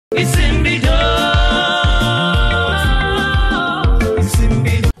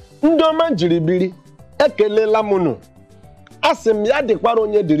jiri biri ekelela m unu asị m ya dịkwara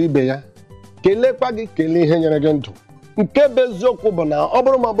onye dịrị ibe ya kelekwa gị kelee ihe nyere gị ndụ nke bụ eziokwu bụ na ọ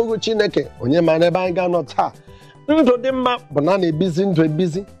bụrụ ma ọ bụghị Chineke onye mara ebe anyị ga-anọ taa ndụ dị mma bụ na na-ebizi ndụ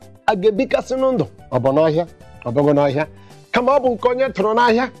ebizi a ga-ebikasị ndụ ọ bụ n'ọhịa ọ bụghị n'ọhịa kama ọ bụ nke onye tụrụ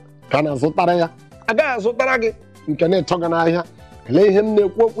n'ahịa ka na-azụtara ya agaghị azụtara gị nke na-eto gị n'ahịa kelee ihe m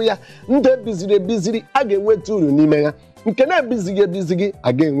na-ekwu okwu ya ndụ ebiziri ebiziri a ga-enweta uru n'ime ya nke na-ebizighị ebizighị a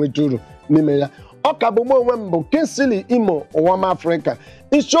ga-enweta uru n'ime ya ọ ka bụ m onwe m bụ Kinsili Imo ụwam Afrịka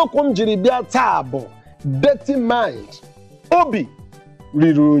isiokwu m jiri bịa taa bụ dirty mind obi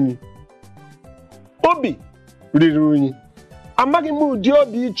riri unyi obi riri unyi amaghị m ụdị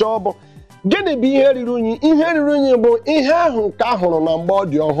obi iche ọ bụ gịnị bụ ihe riri unyi ihe riri unyi bụ ihe ahụ nke a hụrụ na mgbe ọ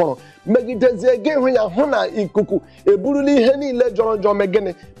dị ọhụrụ megidezie gị hụ ya hụ na ikuku eburula ihe niile jọrọ njọ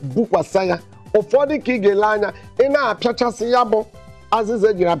megịnị bukwasa ya ụfọdụ ka ị ga-ele anya ị na-apịachasị ya bụ azịza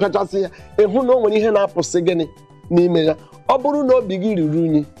ejiri apịachasị ya ịhụ na o nwere ihe na-apụsị gịnị n'ime ya ọ bụrụ na obi gị riri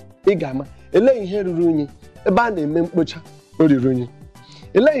unyi ị ga-ama ele ihe riri unyi ebe a na-eme mkpocha o riri unyi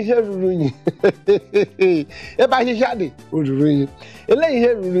ele ihe riri unyi ebe ahịhịa dị o riri unyi ele ihe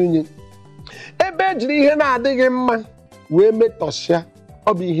riri unyi ebe ejiri ihe na-adịghị mma wee metọsịa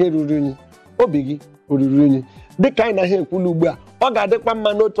ọ bụ ihe riri unyi obi gị o riri unyi dịka anyị na-ahịa ekwulu ugbu a ọ ga-adịkwa mma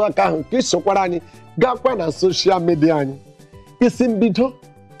n'otu aka ahụ ka isokwara anyị gakwa na soshal midia anyị isi mbido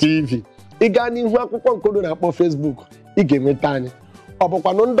TV ị gaa n'ihu akwụkwọ nkodo na-akpọ Facebook ị ga-enweta anyị ọ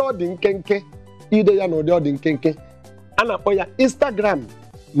bụkwanụ ndị ọ dị nkenke ide ya na ụdị ọ dị nkenke a na-akpọ ya Instagram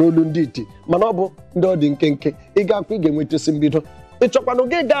n'olu ndị iti mana ọ bụ ndị ọ dị nkenke ị ga-akwa ị ga-enweta isi mbido ịchọkwanụ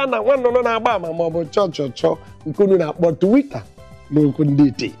gị gaa na nwa nnụnụ na-agba ama ma ọ bụ chọọ nke unu na-akpọ Twitter n'okwu ndị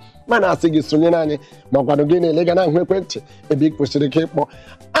iti mana asị gị sonyere anyị ma ọkwanụ gị na-elega na ahụ ekwentị ebe ị kwesịrị ka ịkpọ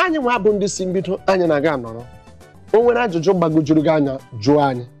anyị nwa bụ ndị si mbido anyị na-aga anọrọ o nwere ajụjụ gbagojuru gị anya jụọ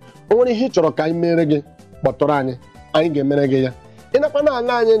anyị o nwere ihe ị chọrọ ka anyị mere gị kpọtụrụ anyị anyị ga-emere gị ya ị nakwa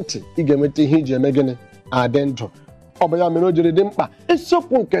na-aṅa anyị ntị ị ga-enweta ihe iji eme gịnị adị ndụ ọ bụ ya mere o jiri dị mkpa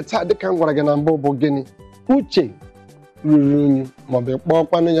isiokwu nke taa dịka m gwara gị na mbụ bụ gịnị uche ruru unyi maọbụ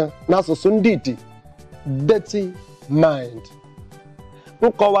kpọọkwanụ ya n'asụsụ ndị iti dirty mind m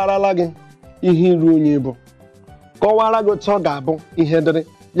kọwarala gị ihe iru unyi bụ kọwara gị otu ọ ga-abụ ihe dịrị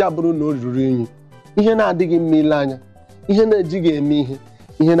ya bụrụ na o ruru unyi ihe na-adịghị mma ile anya ihe na-ejighị eme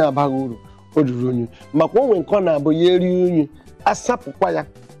ihe na-abaghị uru o ruru unyi makwa onwe nke ọ na-abụ ya eri unyi asapụkwa ya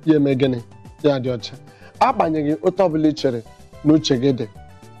ya eme gịnị ya dị ọcha agbanyeghị otu ọbụla ị chere na uche gị dị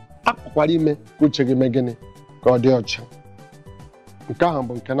apụkwara ime ka uche gị mee gịnị ka ọ dị ọcha nke ahụ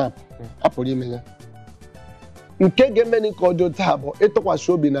bụ nke na-apụrụ ime ya nke ga-emeni ka ọ dị otu a bụ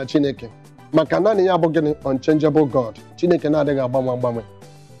ịtụkwasị obi na Chineke maka naanị ya bụ gịnị unchangeable God Chineke na-adịghị agbanwe agbanwe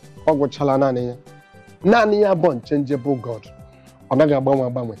ọ gwụchala naanị ya bụ unchangeable God ọ naghị agbanwe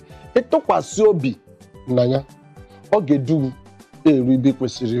agbanwe ịtụkwasị obi na ya ọ ga-edu eru ibe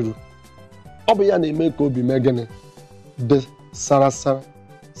kwesịrị iru ọ bụ ya na-eme ka obi mee gịnị dị sarasara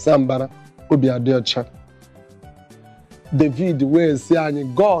sambara obi adị ọcha David wee sị anyị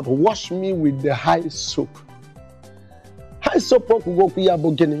God wash me with the high soap okwugo okwu ya bụ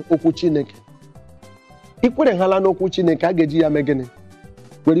gịnị okwu Chineke ikwere hala n'okwu Chineke a ga-eji ya mee gịnị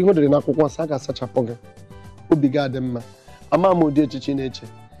were ihe o dere n'akwụkwọ nsọ a ga-asachapụ gị obi gị adị mma ama m ụdị echiche na-eche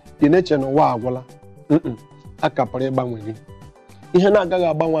ị na-eche na ụwa agwụla a kapụrụ ịgbanwe gị ihe na-agaghị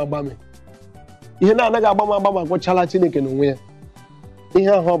agbanwe ihe na-anaghị agbanwe agwụchala Chineke n'onwe ya ihe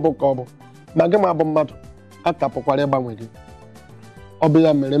ahụ ọ bụ ka ọ bụ ma gị ma bụ mmadụ a kapụkwara ịgbanwe gị ọ bụ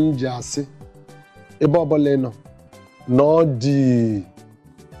ya mere m ji asị ebe ọbụla ị nọ na ọ dị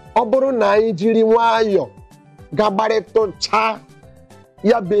ọ bụrụ na anyị jiri nwayọọ gagbarịtụcha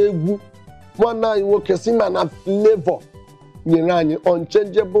ya bụ egwu nwanne anyị nwoke si ma na flavor nyere anyị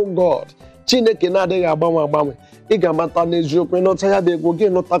unchangeable God Chineke na-adịghị agbanwe ị ga-amata n'eziokwu ịnụta ya bụ egwu gị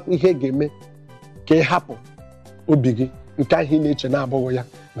nụtakwa ihe ga-eme ka ị hapụ obi gị nke ahụ ị na-eche na-abụghị ya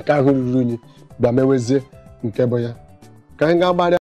nke ahụ ruru unyi bịa mewezie nke bụ ya ka anyị ga-agbarịa